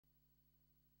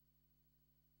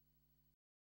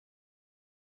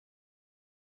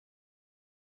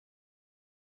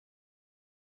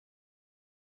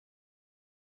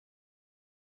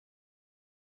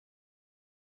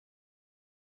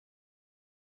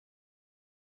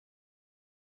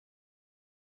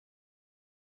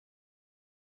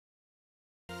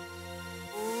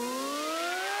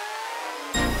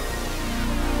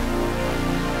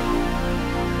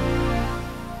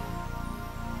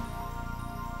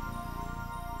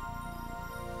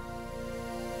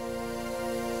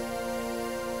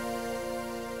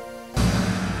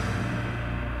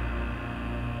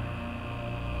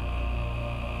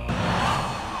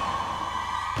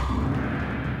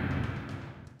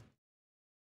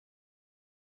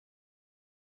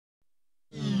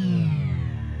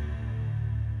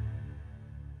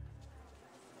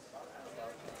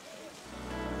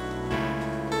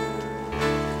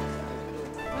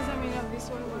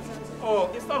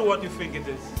not what you think it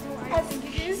is. I think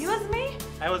it is. Excuse me?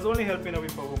 I was only helping her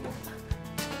with her homework.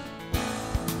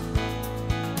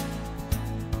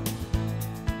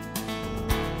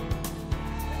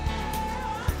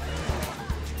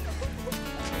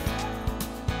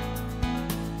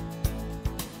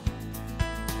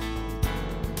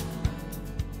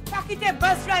 The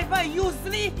bus driver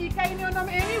usually He can't know them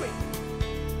anyway.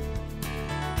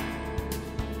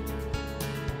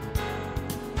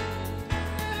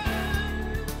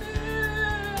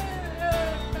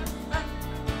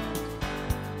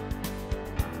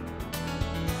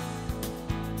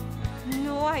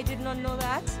 No, I did not know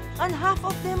that. And half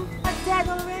of them are dead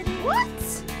already. What?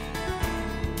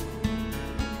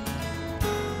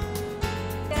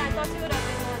 Yeah, I thought you would have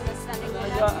been more understanding.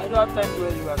 I don't have time to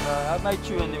worry about that. I have my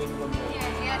children there with me.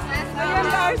 You're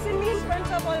embarrassing me in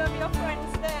front of all of your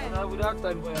friends there. I would have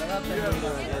time for it. I have time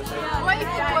for it. Why you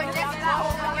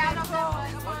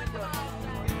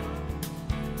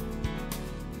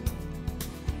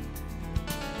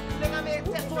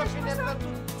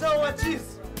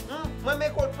Moi, mes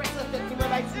codes présentaient qui me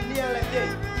l'a dit lien la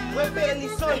vieille. Moi, paye les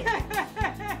sons. Et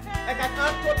quand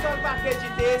un total paquet,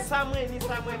 j'étais ça, moi, ni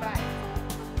ça, moi, bye.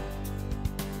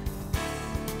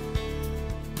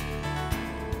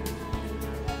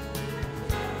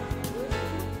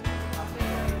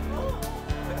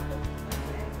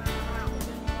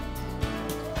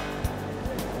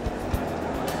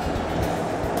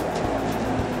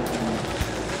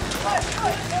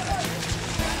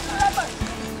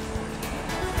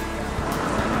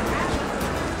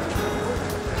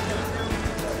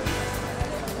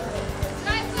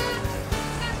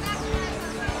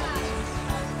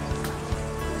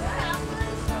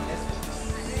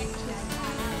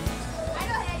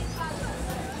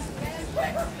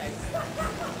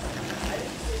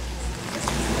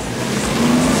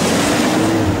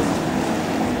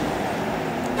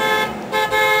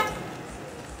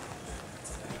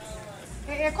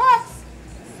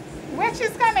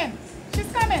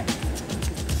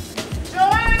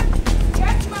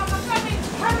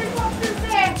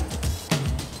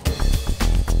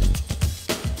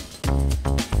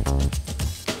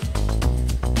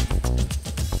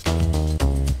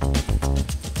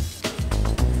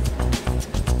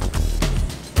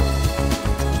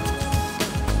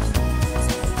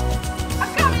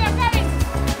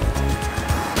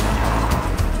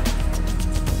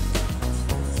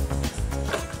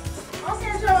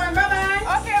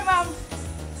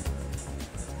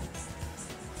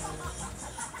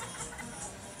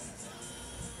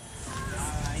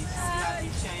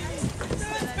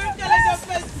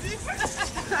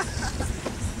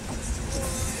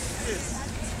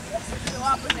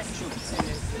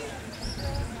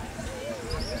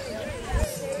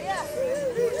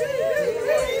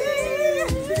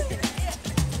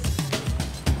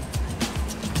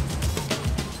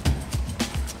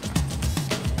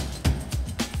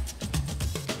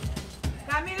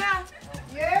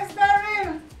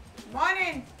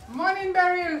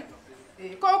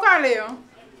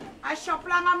 I shop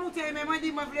lang a moute mais moi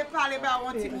dit moi voulais parler ba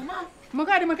un petit moment. Moi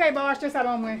ka di moi kay ba acheter ça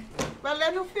ba moi. Well,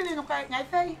 let nous finir nous kay ngay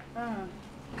fay.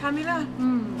 Camila.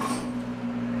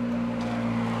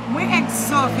 Moi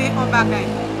exove au bagay.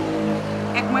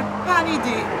 Ek moi pas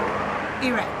l'idée.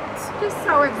 Ira. Qu'est-ce que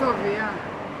ça exove hein?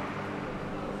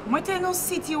 Moi t'es dans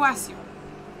situation.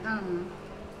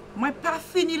 Moi pas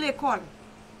fini l'école.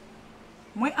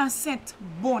 Moi enceinte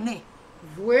bonnet.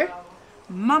 Vrai?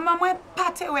 Maman moi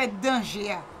pas te ouais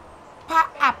danger. Pas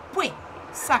après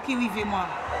ça qui arrive moi.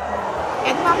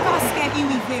 Et pas parce qu'il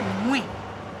arrive moi.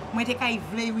 Moi te kay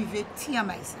vle arrive tiens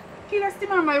mai ça. Qui laisse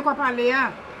maman yo quoi parler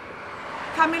hein?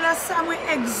 Camila ça moi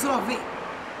exove.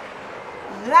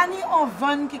 L'année on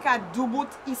vend qui ka doubout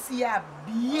ici à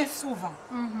bien souvent.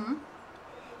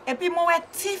 Et puis moi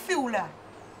petit fille là,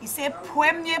 il c'est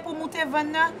premier pour monter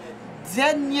vendre,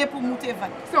 dernier pour monter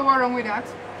vendre. So what wrong with that?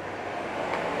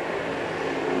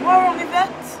 What wrong with that?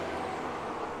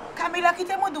 Camila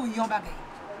quitte moi d'où yon bagay.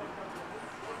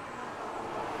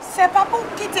 C'est pas pour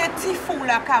quitter petit fou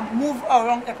là ka move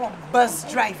around et comme bus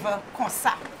driver comme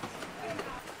ça.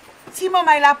 Si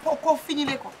maman il a pas encore fini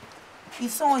l'école. Ils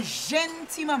sont jeunes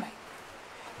ti maman.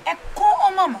 Et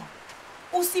quand maman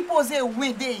ou supposé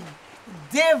wedding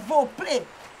développer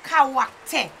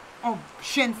caractère en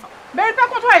jeune femme. Ben il pas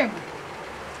contre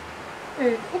moi.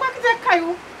 Ou pas quitter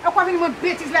caillou, et quoi venir me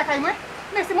bêtise la caillou moi.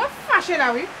 Mais c'est moi fâché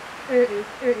là oui.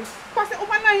 Parce que ou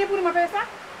pas rien pour me faire ça.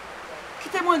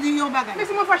 Quittez-moi du yon bagay. Mais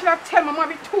c'est moi fâché là tellement moi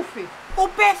avec tout fait. Ou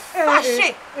peut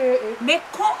fâché. Mais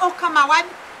quand on camarade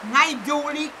n'a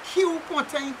idéoli qui ou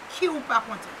content, qui ou pas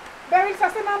content. Ben oui, ça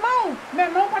c'est maman. Mais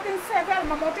non pas une sévère,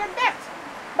 maman t'es bête.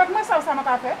 But moi ça m'a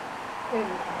pas fait.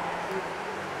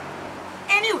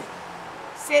 Anyway,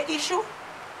 c'est issue.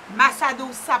 Masado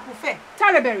ça pour faire.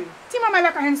 Taleberry, ti maman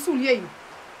la ka hen soulier.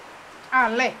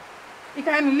 Allez. Il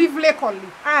ka hen livre l'école li.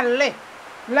 Allez.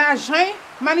 L'argent,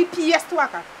 mani pièce toi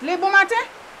ka. Le bon matin,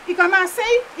 il ka masser,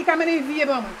 il ka mener vie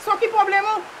bon. So qui problème?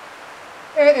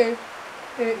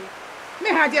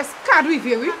 Mais hadies cadre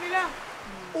rivière oui. Camila,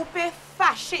 ou peut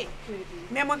fâcher.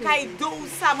 Mais moi kay do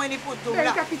ça moi ni pour do Elle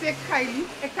là. ka quitter Kylie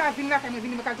et ka vinn la ka me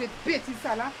vinn me ka te bêtise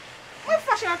ça là. Moi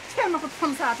fâché tellement que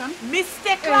femme ça attend.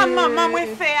 Mistake la maman moi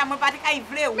fait, moi pas kay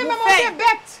vle ou Mais maman fait. est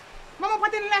bête. Maman pas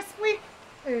l'esprit.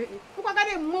 Pourquoi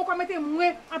garder moi comme mettre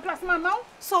moi en place maman?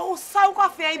 So ça ou ka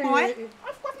fait bon hein?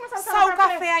 Of course moi Ça ou ka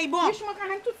fait bon. Je me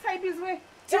connais tout ça besoin.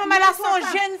 Ti maman la son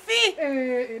jeune fille.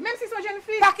 Même si son jeune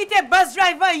fille. Pas quitter bus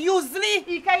driver usually.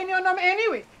 Il ka un homme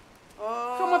anyway.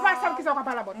 So moi pas ça qui ça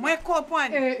pas la bonne. Moi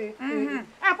comprendre.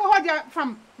 Après on dit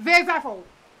femme, veille ça faut.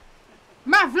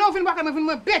 Ma vlo vinn pas me vinn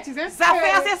me bêtise hein. Ça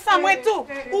fait c'est ça moi tout.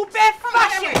 Ou peut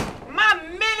fâcher. Ma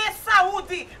mêlé ça ou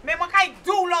dit, mais moi kay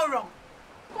do Laurent.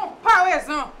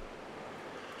 Comparaison.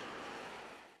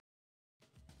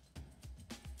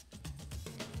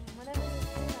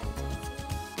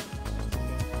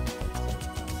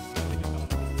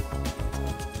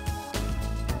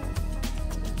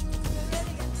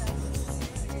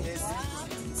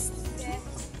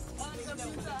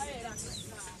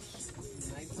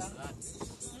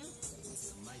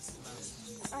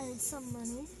 I need some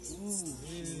money. Ooh,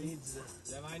 he needs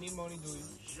that. I need money, do you?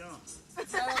 Sure.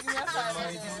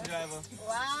 Money, driver.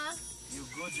 wow. You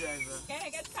good driver. Can I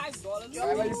get $5?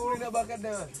 Driver, you put in the bucket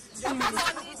there.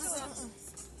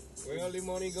 Where all the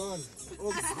money gone?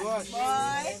 Oh gosh.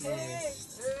 Boy.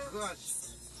 Gosh.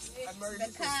 The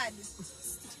card.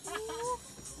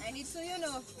 I need to, you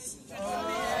know.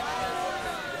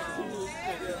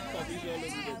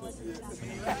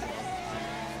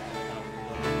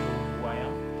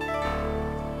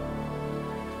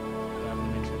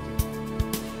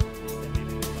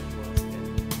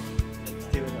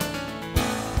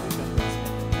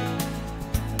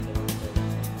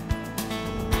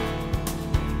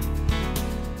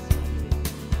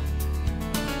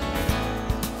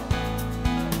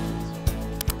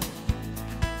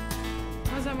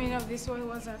 What's the meaning of this? What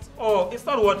was that? Oh, it's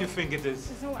not what you think it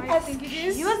is. So I think it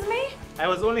is. Excuse me? I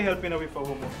was only helping her with her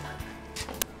homework.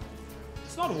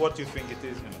 It's not what you think it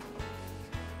is, you know.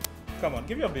 Come on,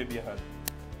 give your baby a hug.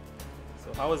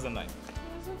 So how was the night?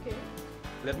 It's okay.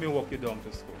 Let me walk you down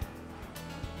to school.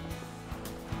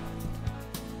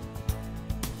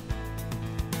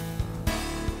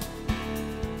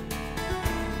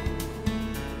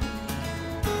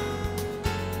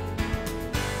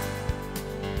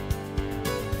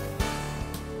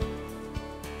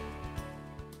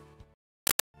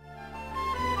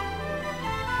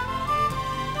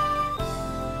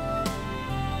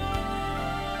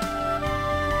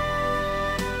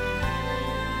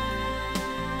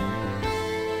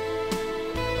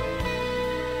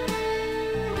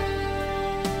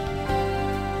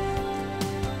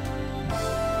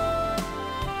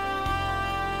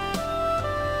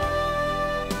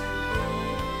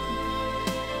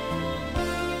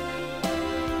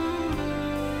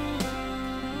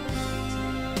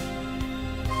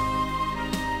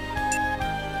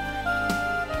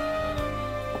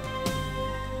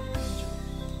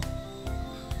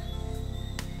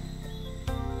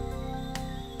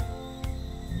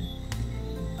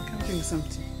 Drink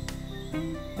something.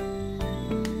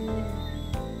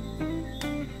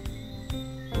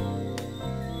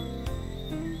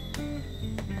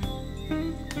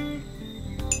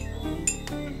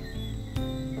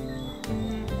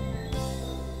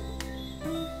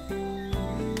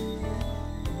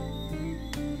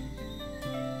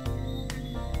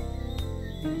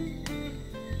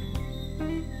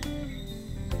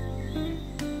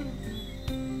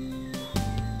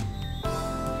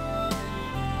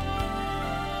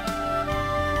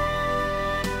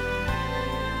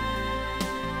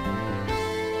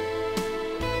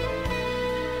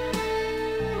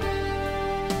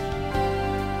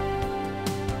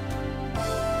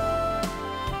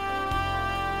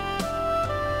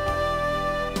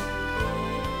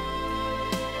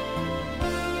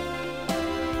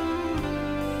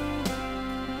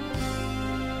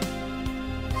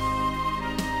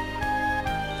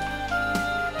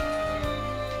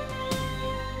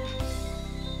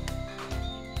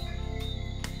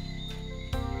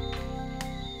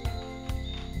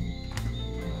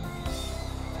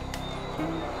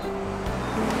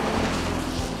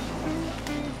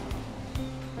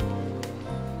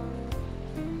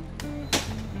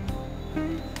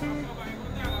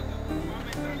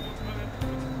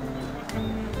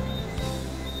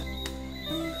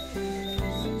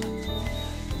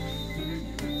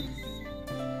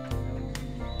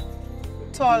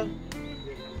 sol.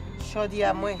 Jodi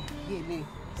à moi, gélé.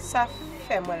 Ça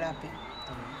fait moi la peine.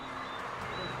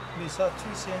 Mais ça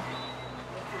triste,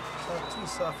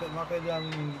 ça fait ma paix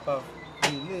d'amis pas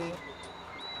gélé.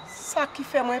 Ça qui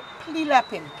fait moi plus la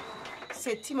peine.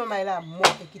 C'est ti maman là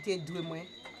mort et qui te doué moi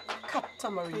 4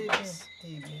 tamarines.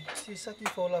 C'est ça qui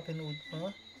fait la peine,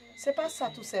 hein? C'est pas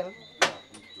ça tout seul.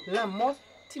 La mort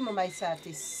ti maman ça te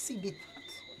si bit.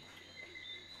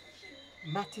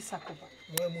 Mati sa kopa.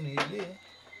 Moi mon aidé.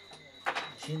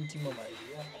 Gentil maman.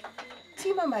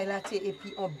 Ti maman là te et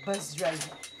puis on bus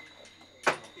driver.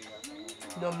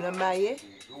 Nom la maye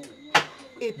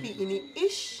et puis ini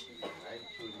ish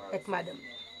avec madame.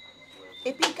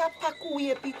 Et puis il a parcouru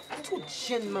et puis toute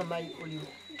jeune maman au lieu.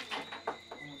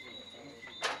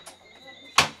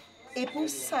 Et pour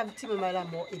ça petit maman la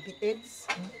mort et puis AIDS.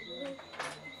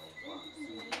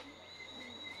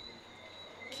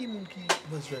 Qui mon qui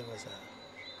bus driver ça?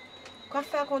 Quoi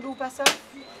faire qu'on doit pas ça?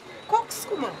 Cox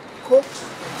comment?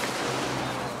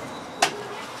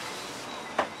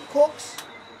 Cox.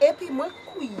 Et puis moi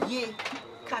couillé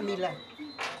Camilla.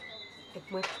 Et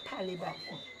moi parler bas.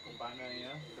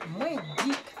 Moi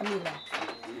dit Camilla.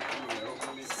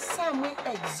 Ça moi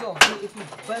exorbe et puis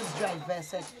bus driver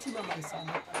ça petit maman ça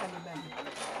parler bas.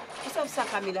 Vous savez ça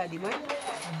Camilla dit moi?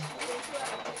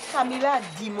 Camilla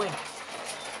dit moi.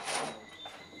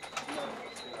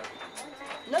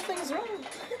 Nothing's wrong.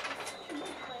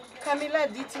 Camilla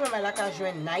dit petit maman là qu'a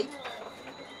joué night.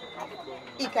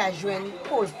 Il a joué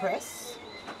cold press.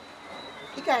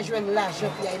 Il a joué l'argent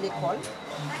pour aller à l'école.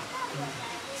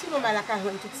 Si maman a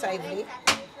joué tout ça, et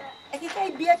qu'il a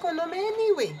bien économé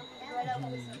anyway.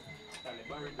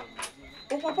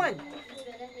 Vous comprenez?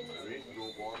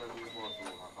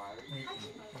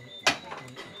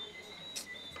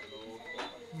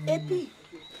 Et puis,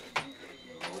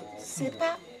 c'est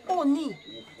pas Oni.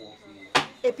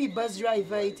 Et puis, bus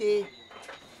driver était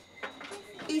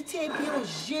bien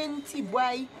gentil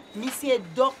boy, monsieur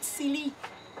Doxili.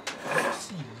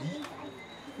 Doxili?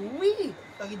 Oui.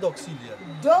 Qui Doxili?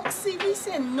 Doxili,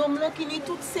 c'est un nom là qui dit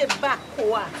toutes ces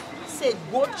bacois, ces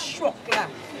gros chocs là.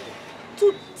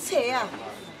 Tout c'est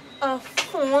en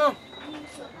fond.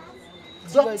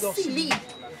 Doxili.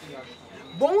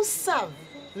 Bon savent,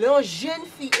 leur jeune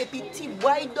fille et petit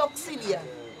boy Doxili,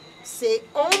 c'est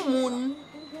un monde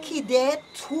qui dit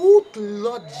toute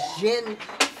l'autre jeune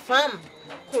femme.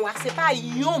 C'est pas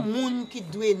un monde qui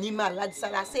doit ni malade, ça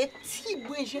là, c'est petit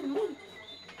boy jeune monde.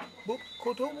 Bon,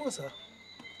 côté moi ça.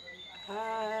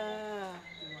 Ah,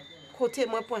 côté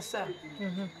moi point ça.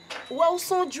 Ou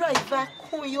son driver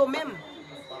con yo même.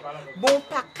 Bon,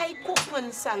 pas qu'à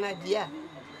comprendre ça Nadia.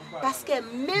 Parce que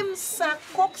même ça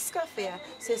Cox qu'a fait,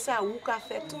 c'est ça ou qu'a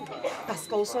fait tout. Parce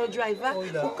que son driver,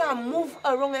 ou qu'a move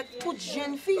around avec toute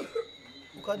jeune fille.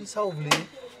 Ou qu'a dit ça ou voulez?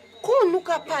 Quand nous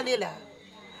qu'a parlé là.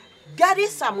 Gardez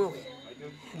ça, moi.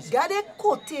 Gardez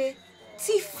côté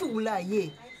ti fou là,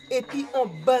 et puis on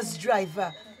bus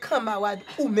driver, camarade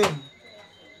ou même.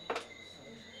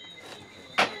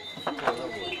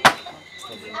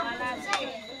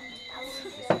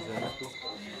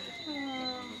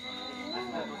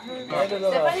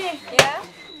 Stephanie, yeah?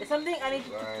 There's something I need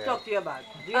to talk to you about.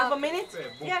 Do you have a minute?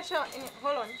 Yeah, sure.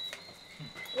 Hold on.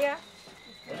 Yeah.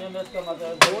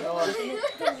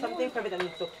 Something private I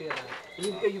need to talk to you about.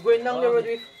 You going down the road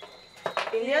with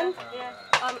Indian?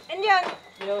 Yeah. Indian,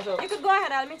 Yeah, what's up? you could go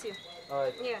ahead. I'll meet you.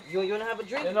 Alright. Yeah. You wanna have a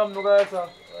drink? Yeah,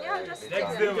 I'll just take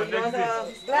Next it. day, You want a Yeah,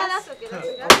 glass? that's okay. That's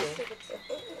okay. I'll just take it.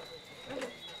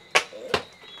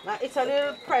 Now, it's a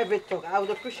little private talk. I would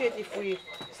appreciate if we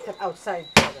step outside.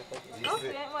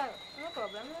 Okay, well, no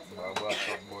problem.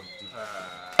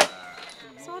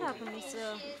 So what happened,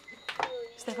 Mr.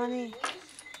 Stephanie,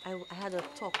 I had a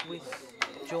talk with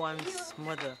Joanne's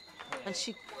mother, and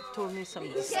she told me some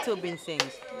disturbing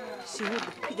things. She heard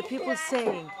the people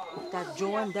saying that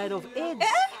Joanne died of AIDS.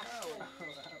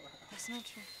 That's not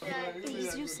true.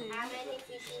 Please, you say.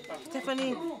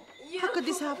 Stephanie, how could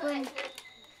this happen?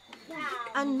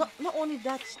 And not only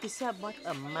that, they say about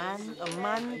a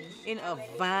man in a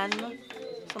van,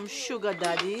 some sugar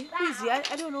daddy. Who is he? I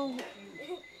don't know.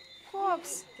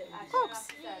 Cox.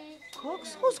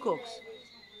 Cox? Who's Cox?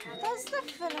 That's the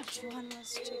fella Joanne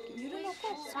was checking. You don't know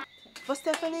Cox? But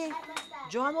Stephanie,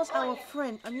 Joanne was our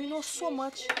friend, and you know so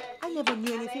much. I never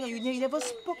knew anything, and you never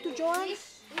spoke to Joanne.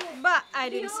 But I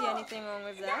didn't see anything wrong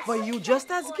with that. But you just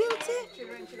as guilty.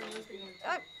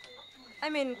 I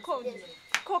mean,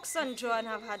 Cox and Joanne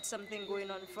have had something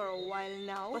going on for a while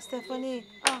now. But Stephanie,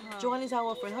 Joanne is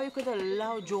our friend. How you could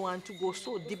allow Joanne to go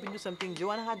so deep into something?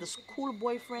 Joanne had a school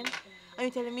boyfriend, and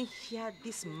you're telling me she had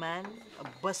this man, a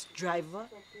bus driver?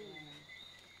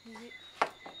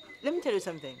 let me tell you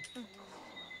something.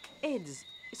 AIDS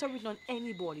is not written on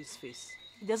anybody's face.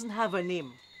 It doesn't have a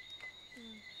name.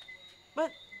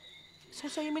 But,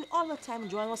 so you mean all the time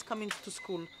Joanne was coming to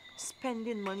school,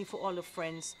 spending money for all the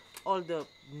friends, all the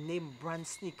name brand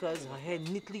sneakers, her hair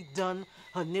neatly done,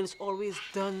 her nails always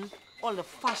done, all the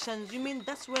fashions. You mean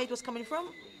that's where it was coming from?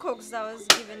 Cokes that was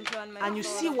given to Joanne. And you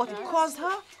see what it caused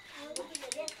her?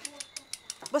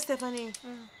 But Stephanie,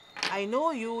 I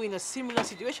know you in a similar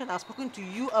situation. I've spoken to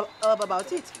you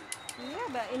about it. Yeah,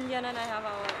 but Indian and I have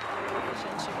our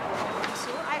relationship,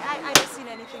 so I don't see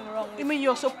anything wrong with it. You mean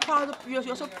you're so proud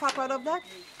of that?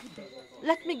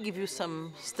 Let me give you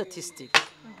some statistics.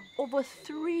 Over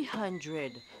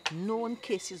 300 known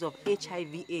cases of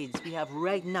HIV/AIDS we have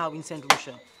right now in Saint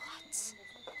Lucia. What?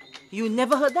 You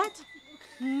never heard that?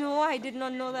 No, I did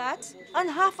not know that. And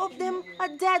half of them are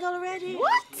dead already.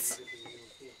 What?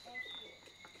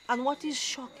 And what is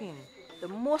shocking, the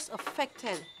most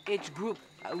affected age group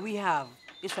we have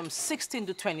is from 16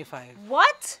 to 25.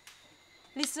 What?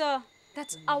 Lisa,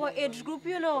 that's our age group,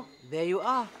 you know. There you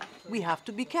are. We have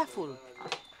to be careful.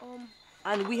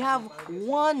 And we have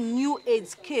one new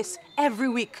AIDS case every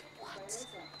week. What?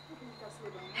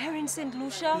 Here in Saint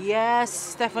Lucia? Yes,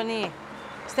 Stephanie.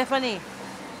 Stephanie,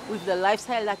 with the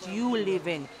lifestyle that you live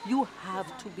in, you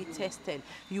have to be tested.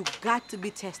 You got to be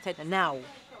tested now.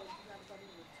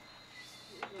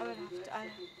 I will have to.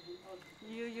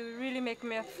 You really make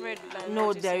me afraid.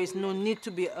 No, there is no need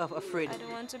to be afraid. I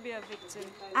don't want to be a victim.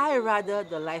 I rather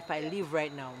the life I live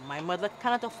right now. My mother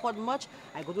cannot afford much.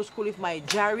 I go to school with my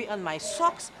jari and my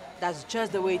socks. That's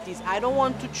just the way it is. I don't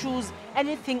want to choose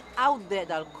anything out there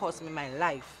that'll cost me my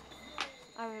life.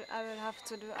 I will have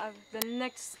to do. The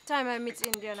next time I meet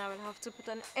Indian, I will have to put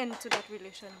an end to that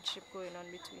relationship going on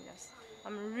between us.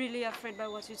 I'm really afraid by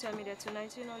what you tell me there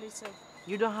tonight, you know, Lisa.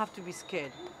 You don't have to be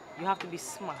scared. You have to be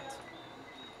smart.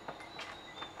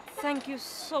 Thank you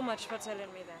so much for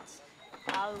telling me that.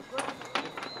 I'll go.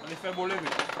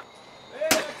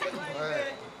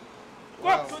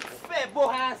 Tout fait beau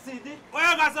acide.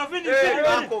 Ouais, garçon, fini.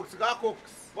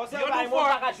 Você vai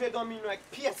montar a jouer domino avec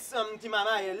pièce petit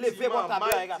maman et lever mon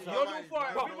tableau avec garçon. Yo nous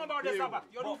fort, filme about this sabat.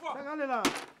 Yo nous fort. Regardez là.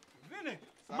 Venez.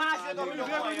 Marche domino,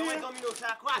 domino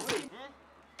ça croisé.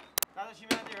 Quand je suis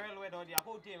venu à dans dia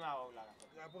côté ma là.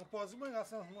 Ya propose moi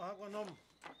garçon, moi agronome.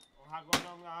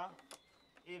 Agronome là.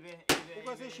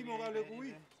 Pourquoi c'est chimo le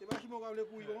couille? C'est pas chimo le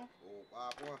couille non? Oh, pas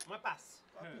moi passe.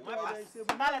 Moi passe.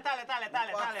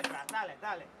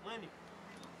 Dale. Moi ni.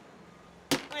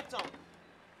 Attends.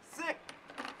 Sec.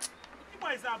 Qui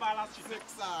moi ça ba la suite? Sec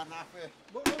ça na fait.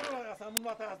 Bon là ça mon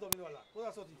matas domino là. Pour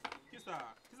la sortie. Qui ça?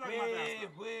 Qui ça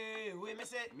Oui, mais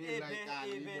c'est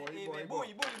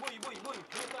boy.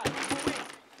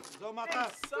 Zo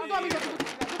matas. Ou domino.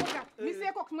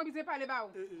 Monsieur Cox, moi bize parler ba ou.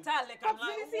 Tale Cox,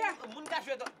 Lucia. Moun ka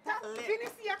jouer tale.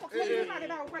 Lucia, Cox, moi bize parler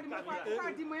ba ou. Pas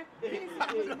dis moi.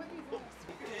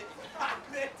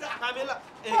 Camila.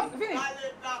 Qui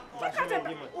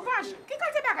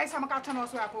quand tu bagay ça mon carton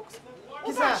sur la Cox?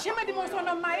 Qui ça? Jamais dit mon son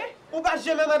nom maé. Ou pas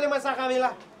jamais demander moi ça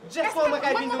Camila. Just pour moi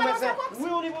kay vinn moi ça. Oui,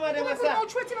 on dit pour demander moi ça.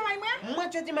 Tu tu moi. Moi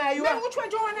tu dis ma yo. Mais où tu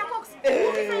Joanna Cox? Où tu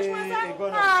fais moi ça?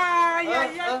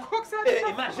 Aïe, Cox.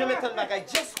 M'a jamais tant bagay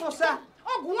just comme ça.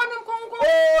 Oh, gros homme comme Oh,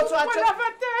 tu as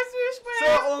So,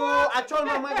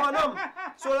 actuellement moi grand homme.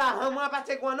 So là, moi pas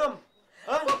te grand homme.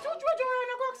 Hein? Tu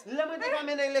Joanna Cox? Là moi te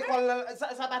ramener l'école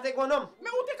ça pas te grand homme. Mais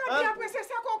où t'es quand après c'est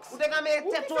ça Cox? Ou te ramener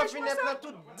tête toi fenêtre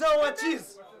tout dans un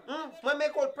cheese. Moi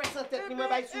m'école presque tête moi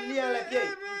bail sous lit en les pieds.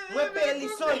 Moi paye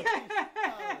licence. Et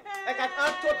quand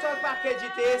un total package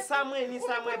était ça moi ni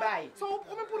ça moi bail. So,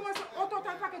 ou même pour moi un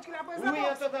total package qui la présente. Oui,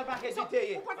 un total package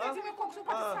était. Ou pas te dire mais Cox ou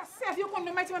pas ça servir comme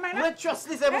de mettre main là? Moi trust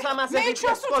li c'est pour ça m'a servi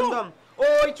trust condom. Oh,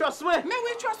 il trust moi. Mais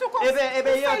oui, trust Cox. Eh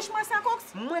ben yo. Moi ça Cox.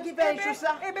 Moi qui paye tout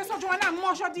ça. Eh ben so Joanna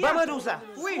moi aujourd'hui. Ba moi ça.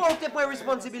 Oui. Faut te prendre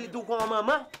responsabilité comme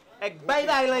maman. Et bye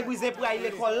bye là brisé pour aller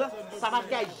l'école là, ça va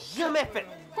jamais fait.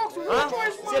 Cox,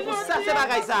 C'est pour ça c'est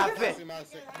bagaille ça a fait.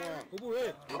 Ou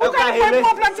quand il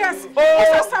prend plan test. Et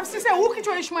ça savent si c'est où qui tu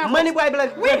es moi. Money boy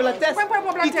blood test.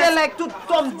 Il était like tout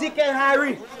Tom, Dick and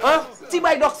Harry. Hein? Petit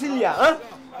boy d'auxiliaire, hein?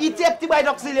 Il était petit boy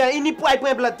d'auxiliaire, il n'y peut pas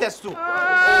prendre blood test tout. Tout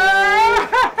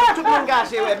le monde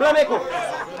gâché ouais, blanc meko.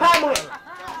 Pas moi.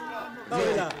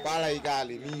 Fala aí,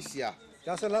 Gali, Lucia.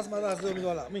 Já se las matas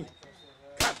domino là. Mi.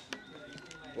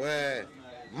 Ouais,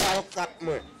 mal 4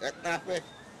 mois. É café.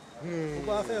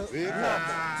 Pourquoi faire?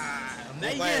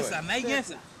 Naïgen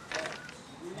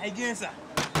ça.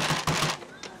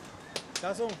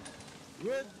 Garçon.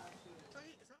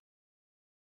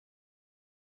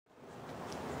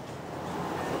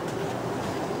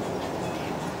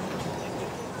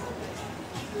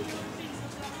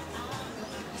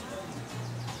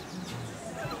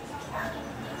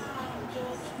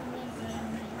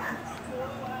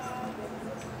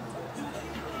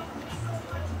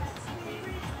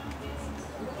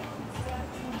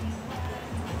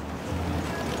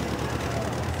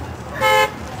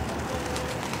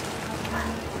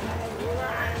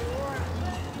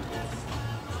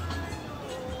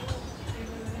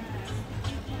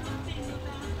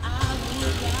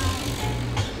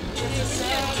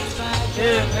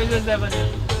 Hey, just Stephanie.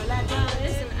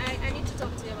 Listen, I need to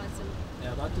talk to you about something.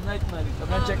 Yeah, about tonight, man.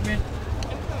 Come and check me.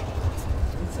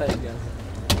 Inside, guys.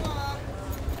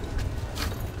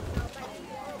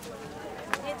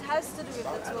 It has to do with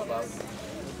the two of us.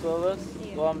 The two of us?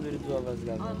 Yeah. Go on with the two of us,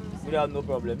 guys. We have no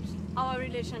problems. Our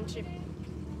relationship,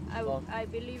 I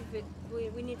believe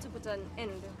we need to put an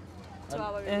end to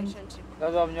our relationship.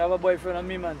 Because you have a boyfriend and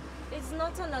me, man. It's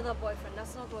not another boyfriend,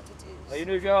 that's not what it is. You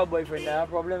know, if you have a boyfriend, I have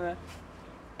a problem, eh?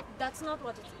 That's not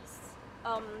what it is.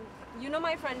 You know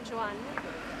my friend Joanne?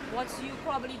 What you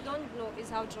probably don't know is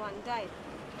how Joanne died.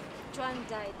 Joanne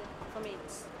died from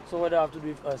AIDS. So what do I have to do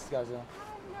with us, guys?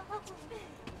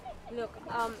 Look,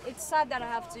 it's sad that I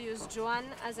have to use Joanne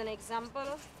as an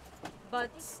example, but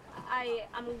I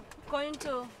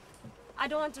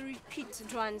don't want to repeat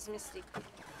Joanne's mistake.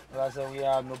 Guys, we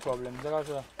have no problems. Guys,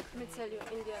 Let me tell you,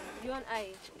 Indian, you and I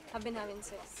have been having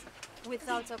sex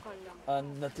without a condom.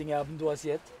 and nothing happened to us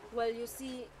yet. Well, you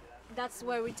see, that's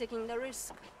where we're taking the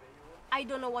risk. I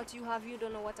don't know what you have, you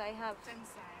don't know what I have.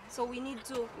 So we need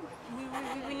to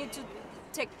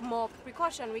take more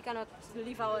precaution. We cannot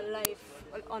live our life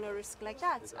on a risk like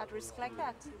that, at risk like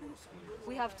that.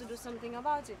 We have to do something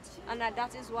about it. And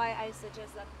that is why I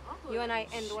suggest that you and I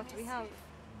end what we have.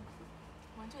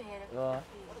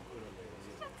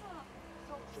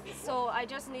 So I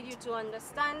just need you to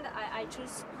understand, I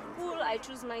choose school, I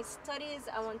choose my studies,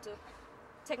 I want to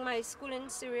take my schooling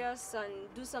serious and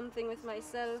do something with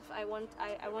myself. I want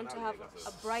to have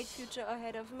a bright future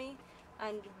ahead of me,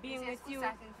 and being with you,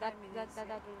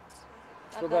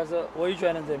 So guys, what are you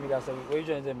trying to tell me, guys? What are you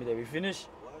trying to tell me that we finish?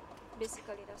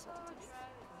 basically that's what it is.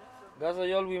 Guys,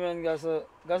 y'all women, guys,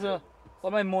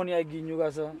 what my money I give you,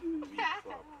 guys?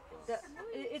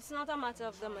 It's not a matter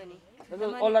of the money.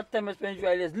 All that time I spent with you,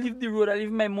 I just leave the road, I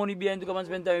leave my money behind to come and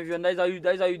spend time with you, and that's how you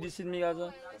dissing me, guys.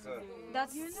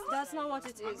 That's not what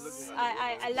it is.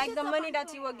 I like the money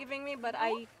that you were giving me, but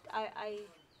I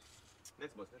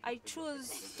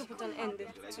choose to put an end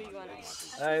to you and I.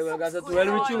 Alright, well, guys,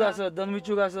 well with you, guys, done with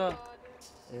you, guys.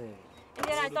 And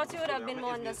then I thought you would have been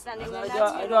more understanding than I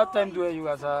that. don't have time to hear you,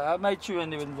 guys. I have my children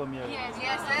waiting for me. Yes.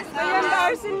 You're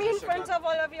embarrassing me in front of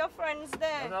all of your friends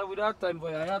there. We don't have time for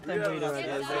you. I don't have time for you.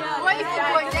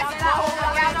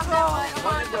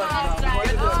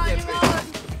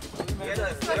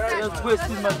 Just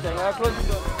wasting my time. I close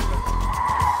the door.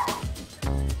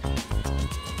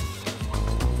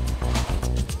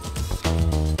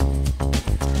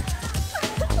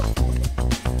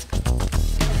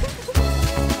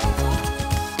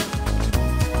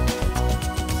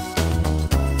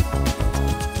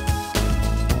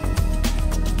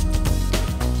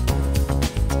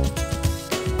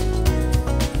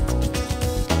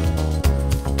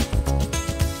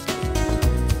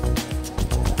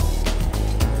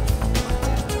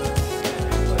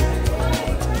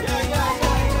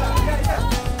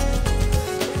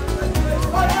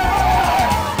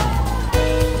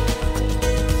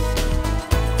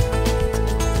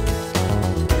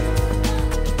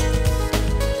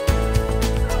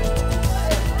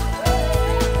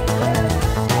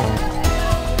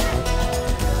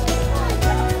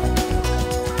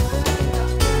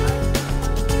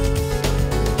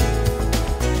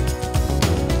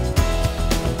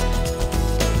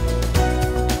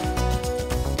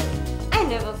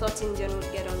 Indian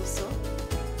would get on so.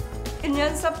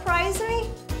 Indian surprised me.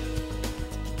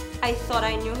 I thought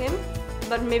I knew him,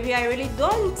 but maybe I really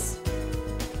don't.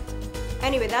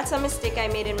 Anyway, that's a mistake I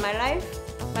made in my life,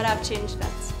 but I've changed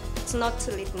that. It's not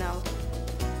too late now.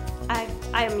 I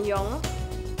am young.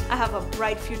 I have a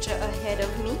bright future ahead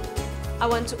of me. I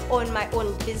want to own my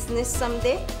own business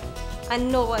someday,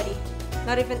 and nobody,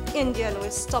 not even Indian, will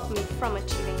stop me from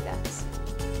achieving that.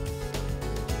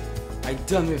 I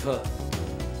done with her.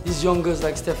 These young girls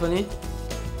like Stephanie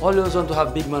always want to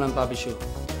have big man and papi show.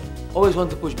 Always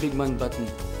want to push big man button.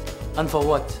 And for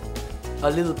what? A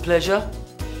little pleasure?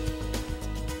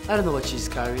 I don't know what she's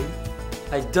carrying.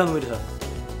 I done with her.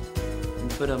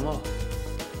 And furthermore,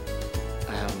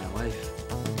 I have my wife.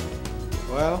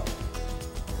 Well,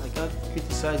 I can't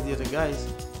criticize the other guys.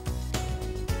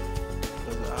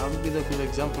 Because I haven't been a good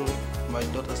example for my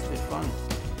daughter Stephanie.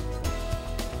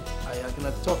 I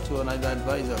cannot talk to her and I don't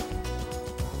advise her.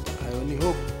 I only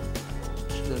hope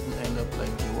she doesn't end up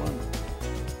like the one.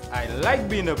 I like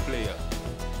being a player,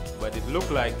 but it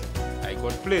looked like I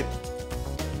got played.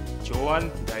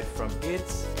 Joanne died from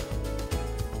AIDS.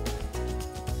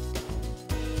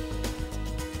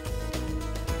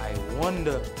 I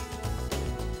wonder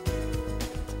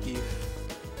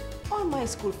if all my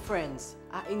school friends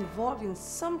are involved in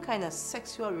some kind of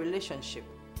sexual relationship.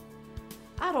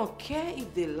 I don't care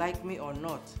if they like me or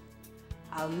not.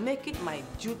 I'll make it my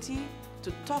duty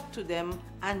to talk to them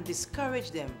and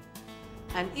discourage them.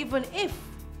 And even if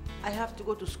I have to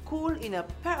go to school in a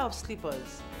pair of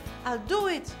slippers, I'll do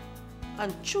it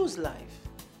and choose life.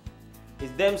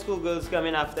 It's them schoolgirls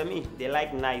coming after me. They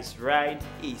like nice ride,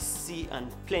 AC,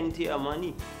 and plenty of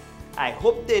money. I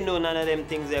hope they know none of them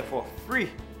things are for free.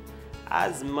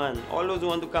 As man, all those who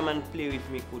want to come and play with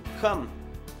me could come.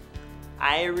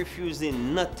 I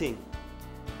refusing nothing.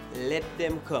 Let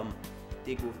them come.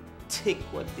 They go take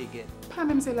what they get. Pas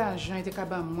même c'est l'argent qui est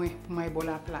ba moi pour moi bon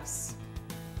la place.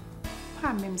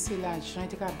 Pas même c'est l'argent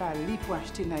qui est ba li pour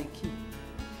acheter Nike.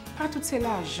 Pas tout c'est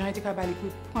l'argent qui est ba li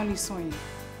pour prendre les soins.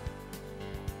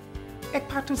 Et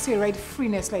pas tout c'est right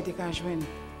freeness là qui est joindre.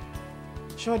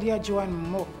 Jodi a Joan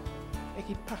mort et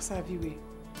qui passe à vivre.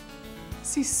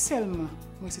 Si seulement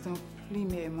moi c'est un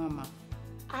premier maman.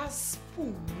 As pour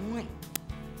moi,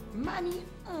 mani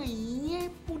rien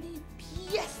pour les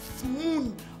pièces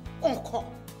moun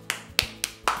encore.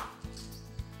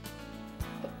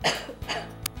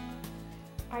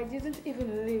 I didn't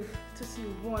even live to see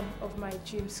one of my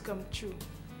dreams come true.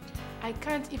 I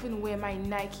can't even wear my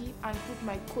Nike and put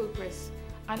my cold press,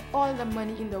 and all the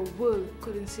money in the world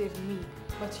couldn't save me.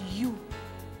 But you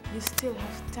still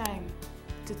have time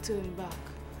to turn back.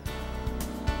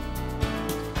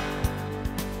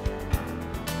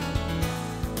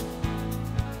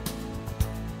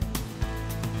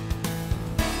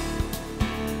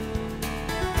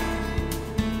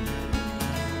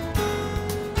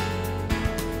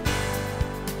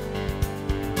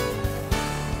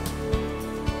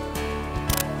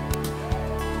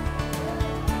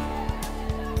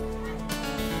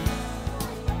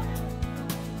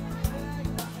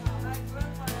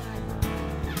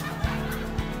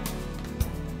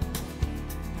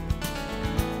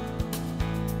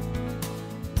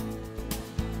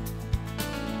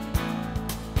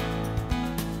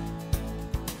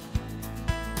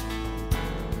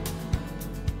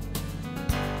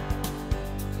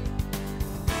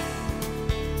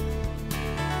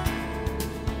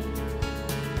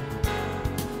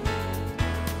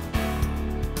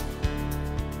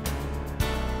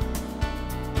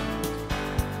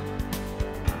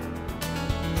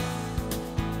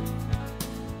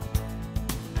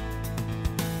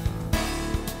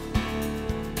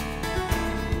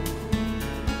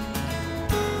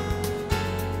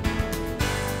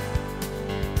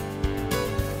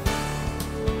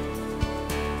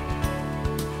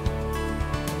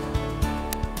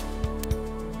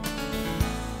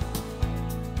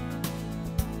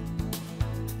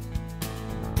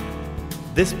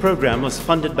 This program was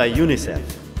funded by UNICEF.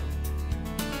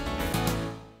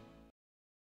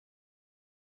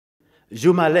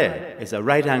 Jou Male is a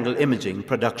right-angle imaging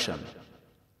production.